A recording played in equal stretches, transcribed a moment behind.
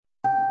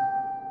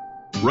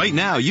Right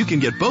now, you can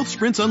get both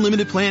Sprint's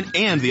unlimited plan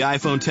and the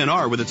iPhone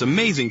XR with its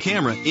amazing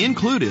camera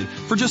included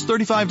for just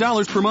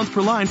 $35 per month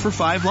per line for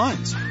 5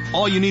 lines.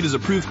 All you need is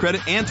approved credit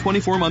and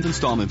 24-month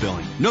installment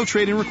billing. No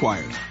trade-in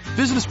required.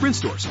 Visit a Sprint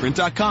store,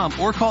 sprint.com,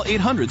 or call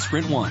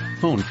 800-SPRINT1.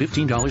 Phone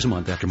 $15 a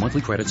month after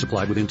monthly credit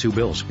supplied within 2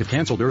 bills. If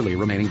canceled early,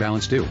 remaining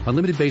balance due.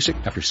 Unlimited basic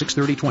after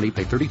 6/30/20,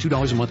 pay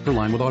 $32 a month per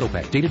line with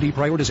autopay. Data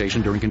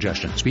deprioritization during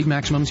congestion. Speed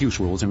maximums, use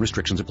rules, and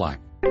restrictions apply.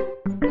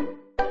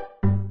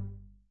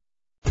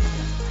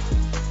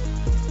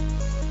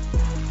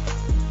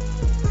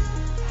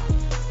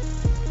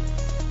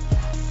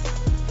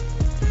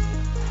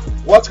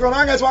 What's going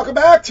on, guys? Welcome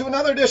back to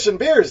another edition,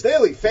 Beers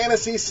Daily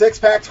Fantasy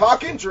Six-Pack,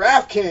 talking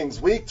DraftKings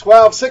Week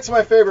 12. 6 of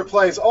my favorite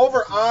plays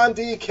over on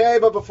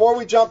DK. But before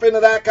we jump into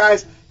that,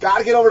 guys, got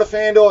to get over to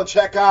FanDuel and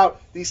check out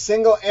the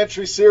single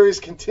entry series.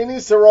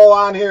 Continues to roll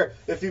on here.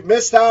 If you've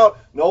missed out,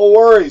 no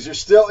worries. You're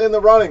still in the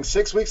running.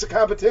 6 weeks of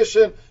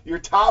competition. Your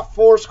top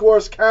 4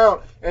 scores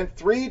count. And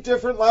 3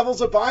 different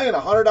levels of buy-in,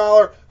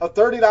 $100, a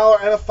 $30,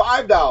 and a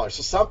 $5.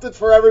 So something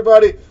for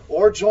everybody.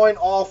 Or join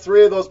all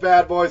 3 of those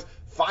bad boys.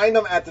 Find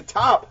them at the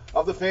top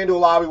of the FanDuel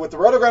lobby with the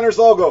RotoGrinders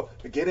logo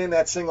to get in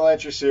that single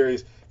entry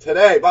series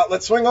today. But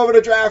let's swing over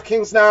to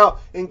DraftKings now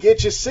and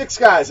get you 6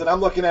 guys that I'm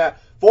looking at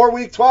for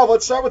Week 12.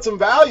 Let's start with some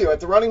value at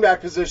the running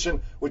back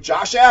position with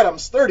Josh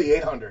Adams,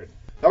 3,800.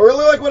 I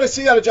really like what I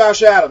see out of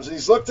Josh Adams.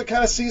 He's looked to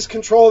kind of seize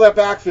control of that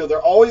backfield.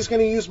 They're always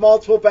going to use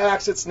multiple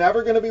backs. It's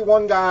never going to be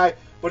one guy.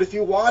 But if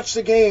you watch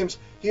the games,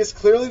 he is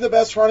clearly the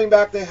best running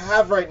back they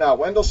have right now.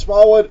 Wendell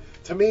Smallwood,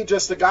 to me,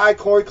 just a guy.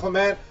 Corey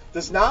Clement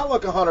does not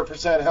look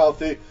 100%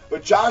 healthy,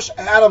 but Josh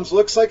Adams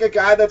looks like a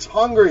guy that's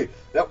hungry,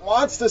 that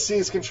wants to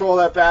seize control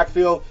of that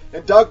backfield,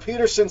 and Doug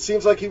Peterson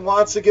seems like he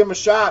wants to give him a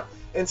shot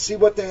and see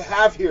what they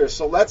have here.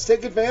 So let's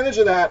take advantage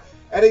of that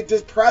at a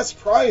depressed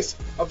price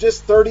of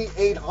just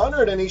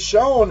 $3,800, and he's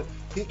shown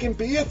he can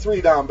be a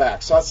 3-down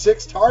back. Saw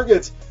 6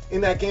 targets in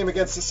that game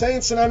against the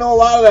Saints, and I know a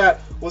lot of that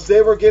was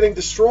they were getting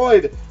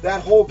destroyed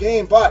that whole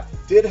game, but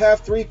did have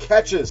 3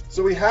 catches.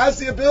 So he has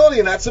the ability,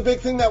 and that's a big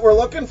thing that we're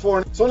looking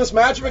for. So in this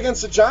matchup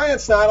against the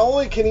Giants, not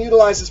only can he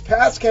utilize his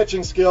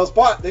pass-catching skills,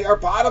 but they are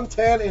bottom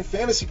 10 in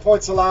fantasy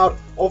points allowed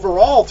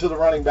overall to the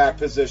running back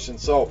position.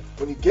 So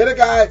when you get a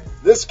guy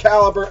this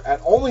caliber at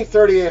only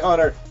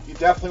 $3,800, you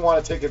definitely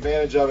want to take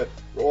advantage of it.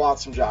 Roll out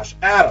some Josh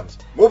Adams.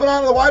 Moving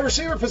on to the wide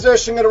receiver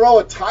position, going to roll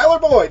with Tyler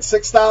Boyd,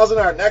 6,000,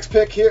 our next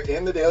pick here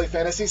in the Daily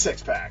Fantasy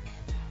Six-Pack.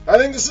 I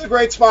think this is a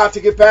great spot to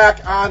get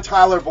back on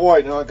Tyler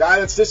Boyd. A guy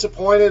that's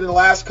disappointed in the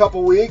last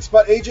couple weeks,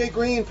 but A.J.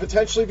 Green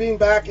potentially being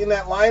back in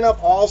that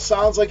lineup all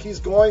sounds like he's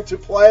going to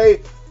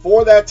play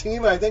for that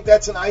team, and I think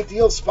that's an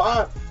ideal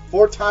spot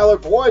for Tyler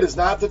Boyd. Is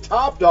not the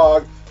top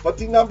dog, but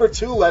the number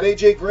 2. Let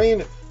A.J.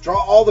 Green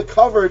draw all the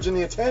coverage and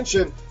the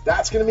attention.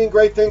 That's going to mean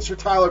great things for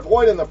Tyler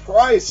Boyd, and the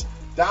price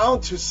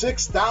down to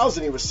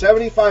 $6,000. He was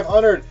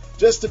 $7,500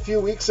 just a few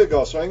weeks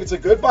ago. So I think it's a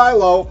good buy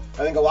low.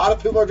 I think a lot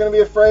of people are going to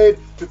be afraid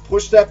to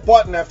push that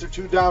button after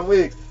 2 down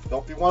weeks.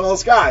 Don't be one of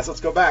those guys.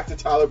 Let's go back to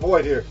Tyler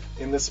Boyd here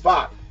in this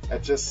spot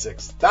at just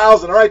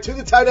 $6,000. All right, to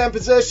the tight end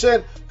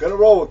position, going to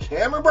roll with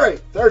Cameron Brate,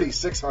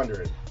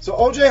 $3,600. So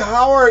O.J.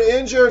 Howard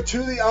injured to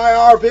the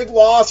IR. Big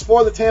loss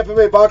for the Tampa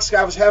Bay Bucs.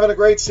 Guy was having a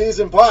great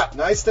season, but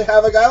nice to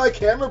have a guy like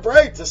Cameron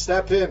Brate to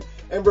step in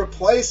and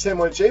replace him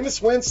with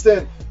Jameis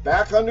Winston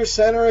back under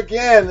center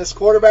again. This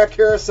quarterback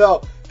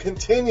carousel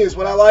continues.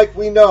 What I like,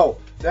 we know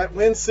that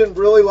Winston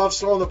really loves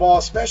throwing the ball,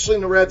 especially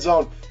in the red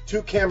zone,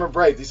 to Cameron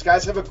Brate. These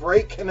guys have a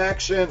great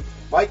connection.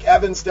 Mike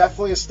Evans,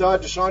 definitely a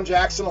stud. Deshaun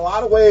Jackson, a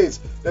lot of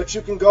ways that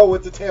you can go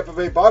with the Tampa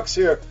Bay Bucs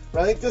here.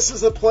 But I think this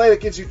is a play that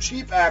gives you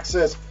cheap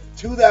access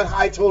to that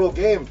high total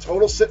game.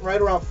 Total sitting right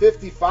around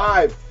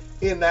 55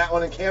 in that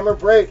one. And Cameron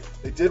Brate,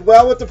 they did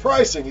well with the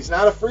pricing. He's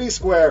not a free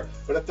square,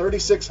 but at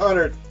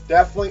 $3,600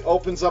 definitely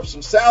opens up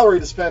some salary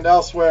to spend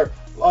elsewhere.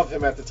 Love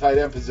him at the tight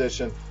end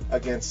position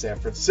against San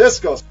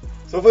Francisco.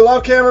 So if we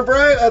love Cameron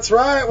Brate, that's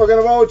right, we're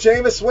going to roll with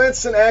Jameis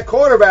Winston at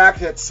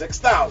quarterback at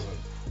 $6,000.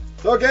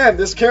 So again,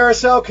 this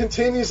carousel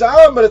continues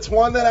on, but it's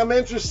one that I'm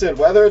interested in.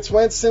 Whether it's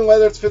Winston,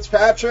 whether it's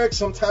Fitzpatrick,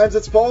 sometimes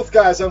it's both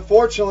guys,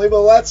 unfortunately.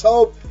 But let's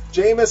hope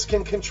Jameis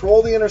can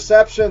control the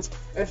interceptions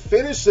and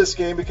finish this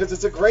game, because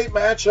it's a great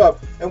matchup.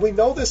 And we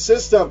know this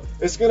system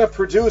is going to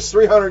produce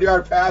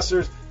 300-yard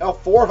passers, now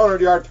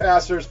 400-yard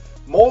passers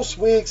most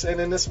weeks.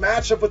 And in this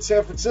matchup with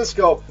San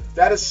Francisco,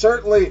 that is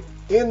certainly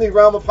in the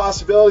realm of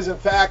possibilities. In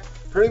fact,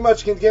 pretty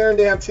much can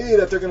guarantee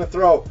that they're going to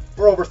throw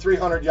for over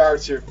 300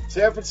 yards here.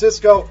 San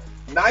Francisco,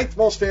 9th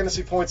most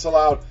fantasy points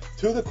allowed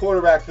to the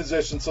quarterback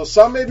position. So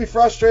some may be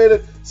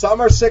frustrated.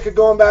 Some are sick of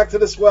going back to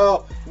this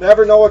well.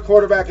 Never know what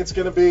quarterback it's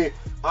going to be.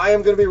 I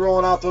am going to be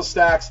rolling out those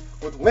stacks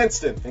with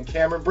Winston and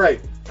Cameron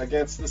Brate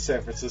against the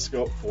San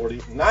Francisco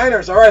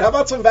 49ers. All right, how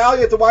about some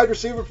value at the wide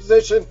receiver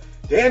position?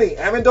 Danny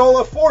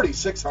Amendola,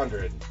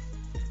 $4,600.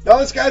 Now,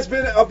 this guy's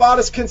been about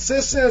as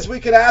consistent as we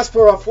could ask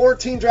for.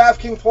 14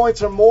 DraftKings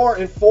points or more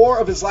in 4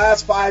 of his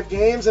last 5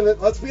 games. And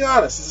let's be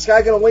honest, is this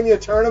guy going to win you a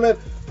tournament?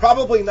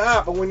 Probably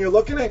not. But when you're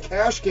looking at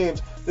cash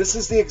games, this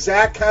is the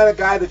exact kind of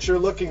guy that you're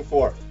looking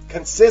for.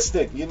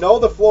 consistent. You know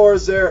the floor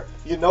is there.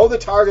 You know the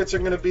targets are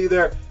going to be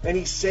there. And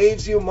he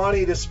saves you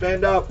money to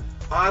spend up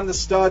on the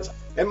studs.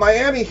 And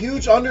Miami,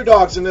 huge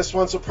underdogs in this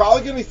one, so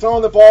probably going to be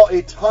throwing the ball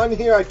a ton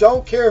here. I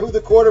don't care who the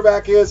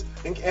quarterback is. I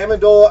think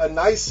Amendola, a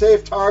nice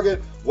safe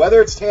target.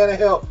 Whether it's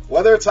Tannehill,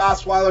 whether it's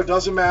Osweiler,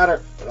 doesn't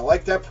matter. But I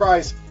like that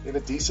price in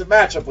a decent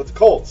matchup with the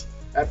Colts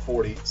at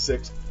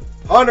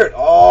 4,600.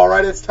 All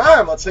right, it's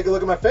time. Let's take a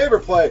look at my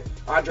favorite play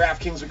on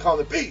DraftKings. We call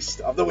him the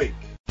Beast of the Week.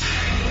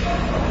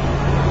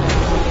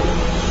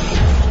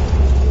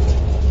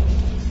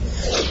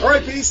 All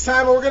right, Beast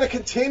time. We're going to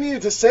continue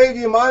to save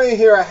you money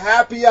here. A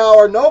happy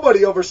hour.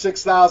 Nobody over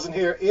 6,000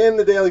 here in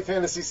the Daily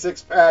Fantasy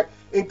Six-Pack,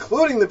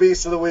 including the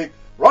Beast of the Week.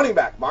 Running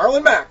back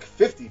Marlon Mack,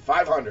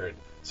 5,500.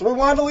 So we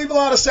wanted to leave a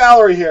lot of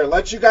salary here.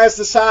 Let you guys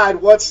decide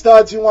what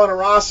studs you want to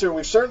roster.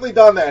 We've certainly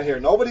done that here.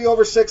 Nobody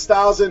over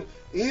 6,000.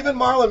 Even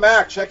Marlon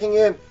Mack checking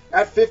in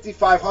at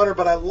 5,500.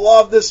 But I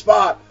love this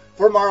spot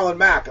for Marlon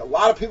Mack. A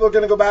lot of people are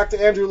going to go back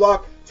to Andrew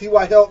Luck,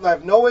 T.Y. Hilton. I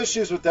have no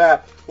issues with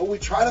that. But we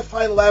try to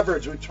find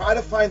leverage. We try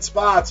to find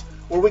spots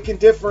where we can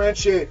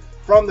differentiate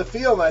from the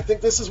field. And I think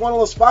this is one of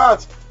those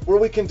spots where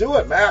we can do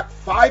it. Mack,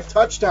 5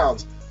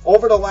 touchdowns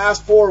over the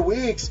last 4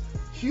 weeks.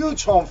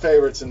 Huge home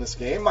favorites in this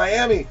game.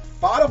 Miami,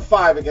 bottom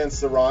 5 against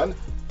the run.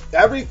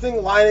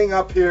 Everything lining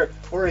up here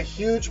for a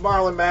huge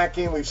Marlon Mack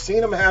game. We've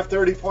seen him have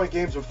 30-point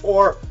games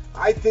before.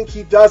 I think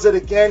he does it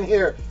again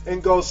here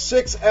and goes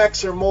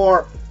 6X or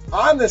more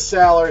on this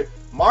salary.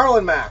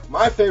 Marlon Mack,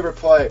 my favorite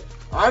play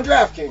on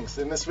DraftKings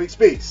in this week's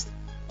Beast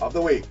of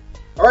the Week.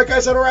 All right,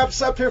 guys, that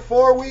wraps up here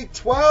for Week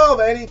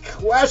 12. Any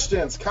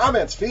questions,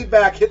 comments,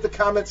 feedback, hit the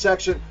comment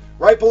section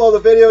right below the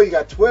video. You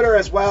got Twitter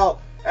as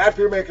well, at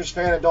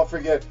Beermakersfan, and don't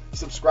forget,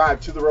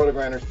 subscribe to the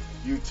RotoGrinders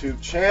YouTube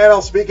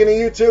channel. Speaking of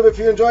YouTube, if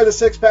you enjoy the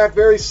six-pack,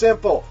 very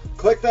simple.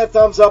 Click that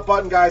thumbs up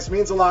button, guys. It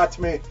means a lot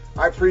to me.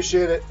 I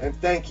appreciate it, and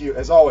thank you,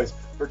 as always,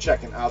 for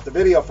checking out the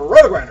video. For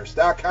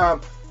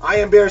RotoGrinders.com, I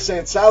am Beer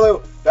saying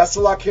salut. Best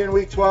of luck here in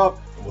Week 12,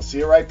 and we'll see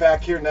you right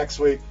back here next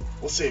week.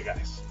 We'll see you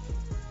guys.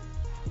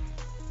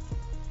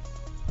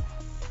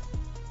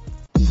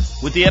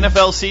 With the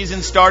NFL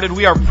season started,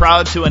 we are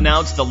proud to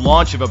announce the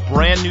launch of a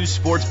brand new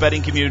sports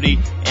betting community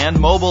and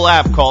mobile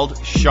app called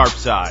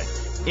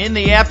Sharpside. In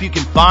the app, you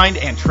can find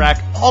and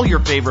track all your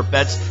favorite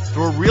bets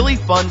through a really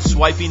fun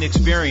swiping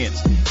experience,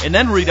 and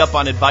then read up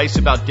on advice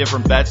about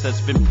different bets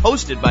that's been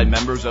posted by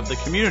members of the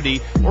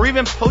community, or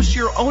even post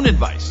your own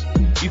advice.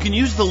 You can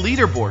use the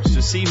leaderboards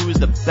to see who is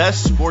the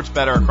best sports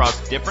bettor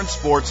across different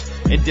sports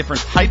and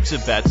different types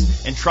of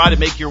bets, and try to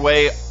make your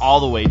way all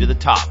the way to the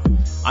top.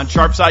 On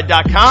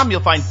Sharpside.com, you'll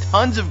find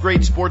tons of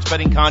great sports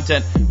betting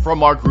content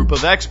from our group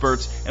of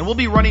experts, and we'll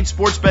be running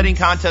sports betting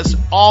contests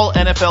all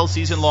NFL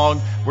season long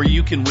where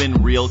you can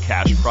win real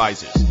cash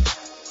prizes.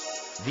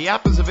 The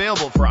app is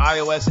available for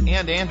iOS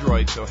and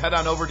Android, so head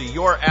on over to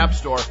your app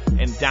store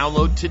and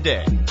download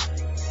today.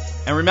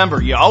 And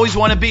remember, you always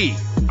want to be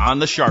on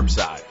the sharp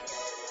side.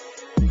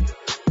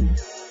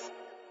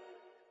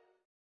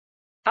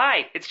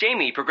 Hi, it's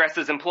Jamie,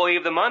 Progressive's Employee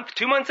of the Month,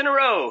 2 months in a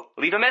row.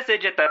 Leave a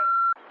message at the...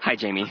 Hi,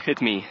 Jamie.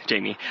 It's me,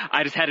 Jamie.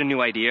 I just had a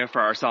new idea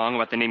for our song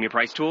about the Name Your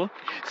Price tool.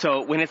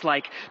 So when it's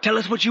like, tell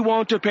us what you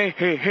want to pay,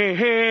 hey, hey,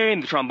 hey,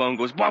 and the trombone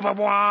goes, blah, blah,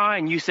 blah,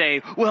 and you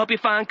say, we'll help you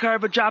find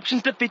coverage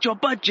options to fit your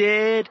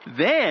budget.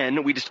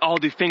 Then we just all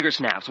do finger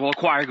snaps while a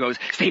choir goes,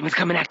 savings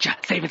coming at ya,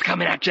 savings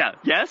coming at ya.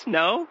 Yes?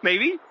 No?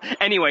 Maybe?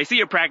 Anyway, see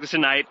you practice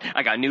tonight.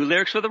 I got new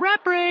lyrics for the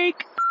rap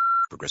break.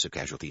 Progressive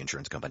Casualty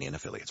Insurance Company and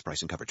Affiliates.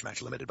 Price and coverage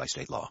match limited by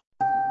state law.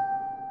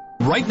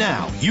 Right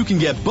now, you can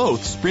get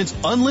both Sprint's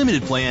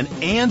unlimited plan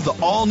and the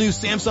all-new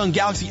Samsung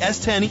Galaxy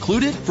S10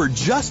 included for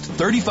just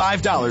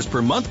 $35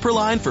 per month per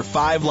line for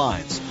 5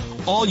 lines.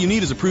 All you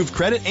need is approved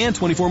credit and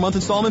 24-month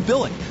installment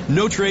billing.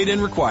 No trade-in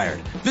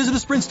required. Visit a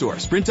Sprint store,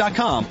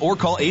 sprint.com, or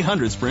call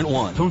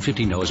 800-SPRINT-1. Phone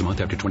 $15 a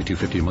month after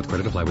 $22.50 a month.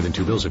 Credit apply within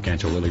 2 bills. If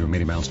cancel early,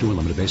 remaining balance due.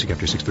 Unlimited basic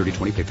after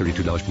 $630.20. Pay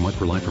 $32 per month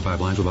per line for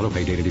 5 lines with auto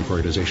pay. Data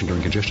deprioritization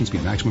during congestion.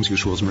 Speed maximums.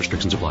 Use rules and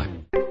restrictions apply.